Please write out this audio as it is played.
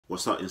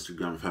What's up,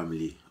 Instagram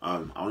family? I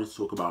want to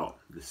talk about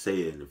the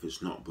saying, if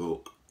it's not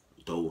broke,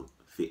 don't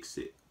fix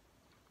it.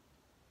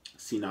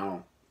 See,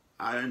 now,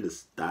 I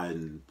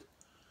understand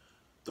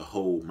the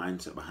whole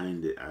mindset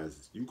behind it,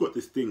 as you got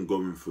this thing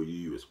going for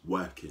you, it's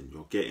working,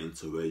 you're getting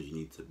to where you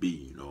need to be,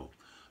 you know,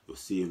 you're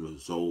seeing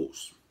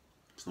results,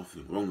 there's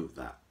nothing wrong with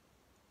that.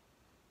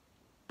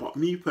 But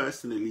me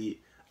personally,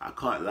 I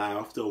can't lie,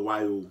 after a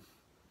while,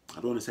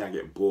 I don't want to say I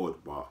get bored,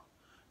 but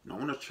I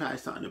want to try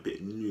something a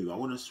bit new. I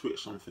want to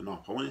switch something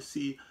up. I want to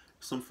see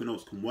if something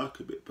else can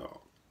work a bit better.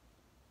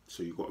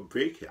 So you got to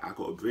break it. I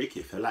got to break it.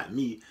 If you're like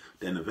me,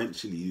 then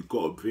eventually you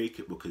got to break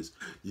it, because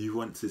you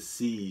want to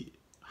see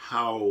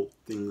how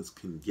things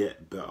can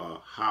get better,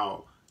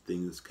 how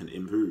things can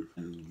improve.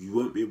 And you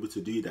won't be able to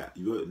do that.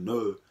 You won't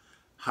know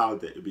how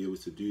to be able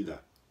to do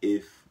that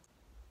if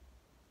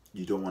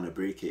you don't want to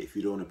break it, if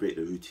you don't want to break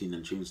the routine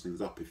and change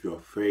things up, if you're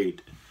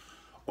afraid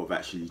of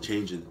actually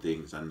changing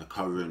things and the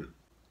current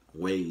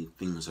way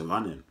things are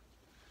running.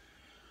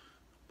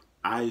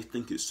 I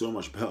think it's so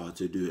much better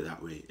to do it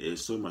that way.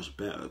 It's so much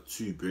better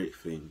to break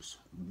things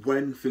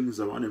when things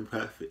are running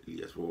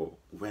perfectly as well.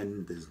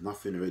 When there's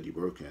nothing already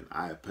broken,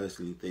 I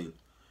personally think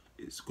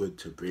it's good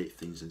to break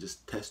things and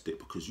just test it,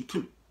 because you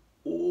can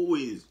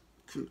always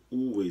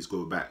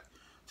go back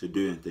to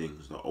doing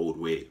things the old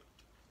way,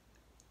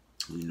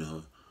 you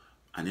know.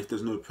 And if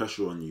there's no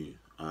pressure on you,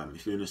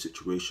 if you're in a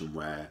situation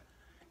where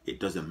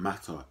it doesn't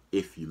matter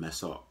if you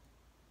mess up,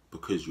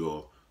 because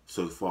you're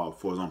so far,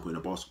 for example, in a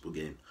basketball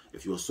game,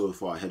 if you're so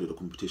far ahead of the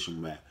competition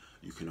where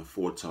you can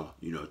afford to,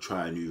 you know,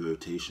 try a new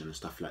rotation and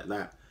stuff like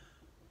that,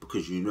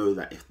 because you know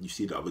that if you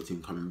see the other team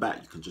coming back,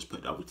 you can just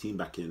put the other team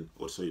back in,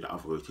 or sorry, the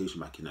other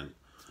rotation back in, and,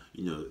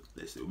 you know,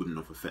 it wouldn't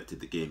have affected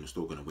the game. You're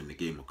still going to win the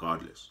game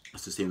regardless.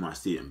 That's the same way I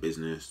see it in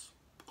business,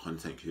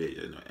 content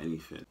creating, or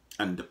anything.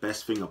 And the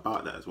best thing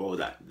about that as well,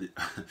 that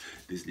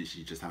this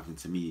literally just happened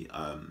to me,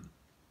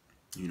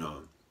 you know,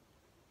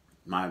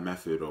 my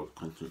method of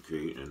content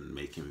creating and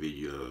making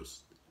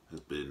videos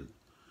has been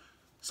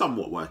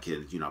somewhat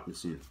working. You know, I've been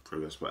seeing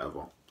progress,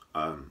 whatever.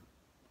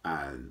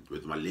 And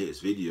with my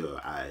latest video,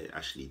 I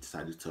actually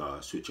decided to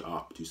switch it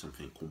up, do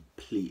something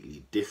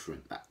completely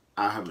different that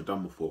I haven't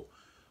done before,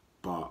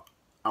 but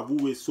I've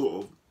always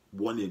sort of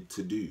wanted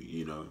to do,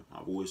 you know.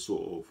 I've always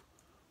sort of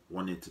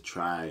wanted to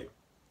try,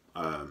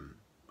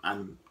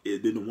 and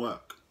it didn't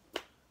work.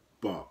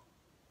 But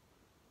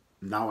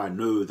now I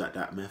know that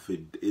that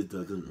method, it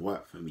doesn't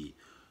work for me.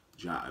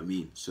 Do you know what I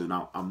mean? So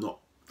now I'm not,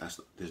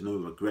 there's no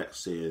regret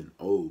saying,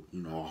 oh,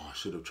 you know, I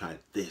should have tried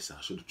this, I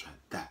should have tried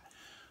that.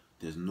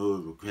 There's no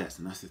regrets.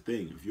 And that's the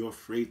thing. If you're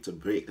afraid to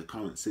break the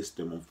current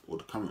system or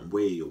the current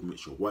way in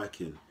which you're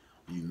working,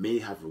 you may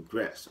have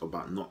regrets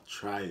about not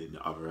trying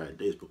the other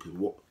ideas, because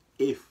what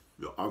if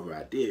your other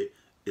idea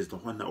is the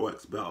one that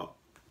works better?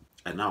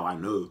 And now I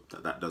know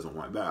that that doesn't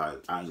work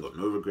better. I ain't got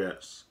no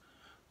regrets.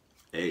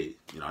 Hey,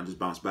 you know, I just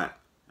bounce back.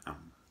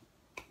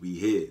 We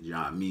here, do you know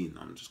what I mean?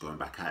 I'm just going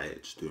back at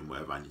it, just doing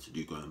whatever I need to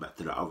do, going back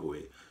to the other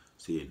way,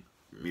 seeing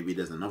maybe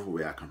there's another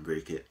way I can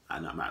break it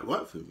and that might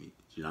work for me.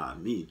 Do you know what I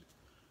mean?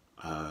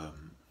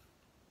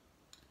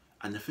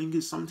 And the thing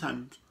is,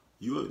 sometimes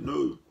you won't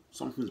know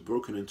something's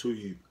broken until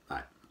you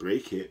like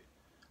break it,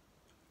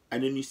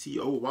 and then you see,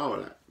 oh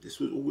wow, like this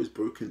was always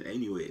broken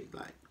anyway.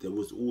 Like there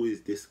was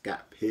always this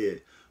gap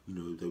here. You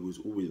know, there was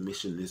always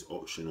missing this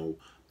option, or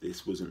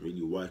this wasn't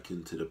really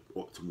working to the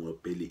optimal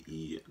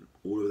ability, and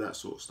all of that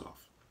sort of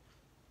stuff.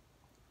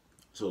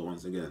 So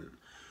once again,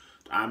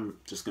 I'm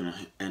just gonna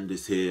end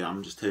this here.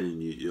 I'm just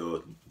telling you,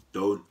 yo,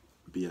 don't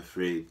be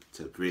afraid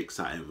to break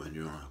something when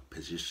you're in a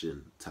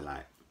position to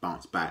like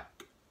bounce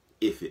back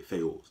if it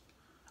fails.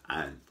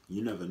 And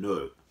you never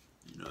know,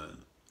 you know,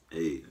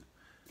 hey,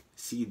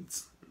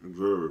 seeds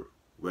grow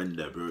when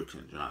they're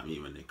broken, do you know what I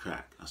mean? When they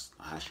crack.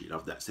 I actually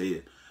love that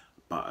saying.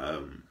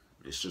 But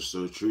it's just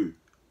so true.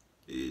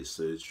 It is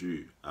so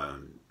true.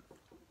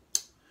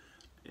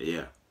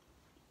 Yeah.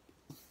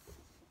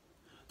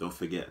 Don't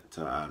forget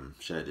to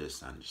share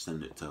this and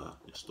send it to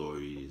your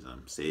stories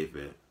and save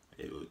it.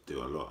 It will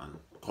do a lot. And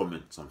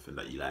comment something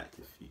that you liked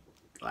if you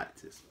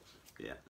liked this. Yeah.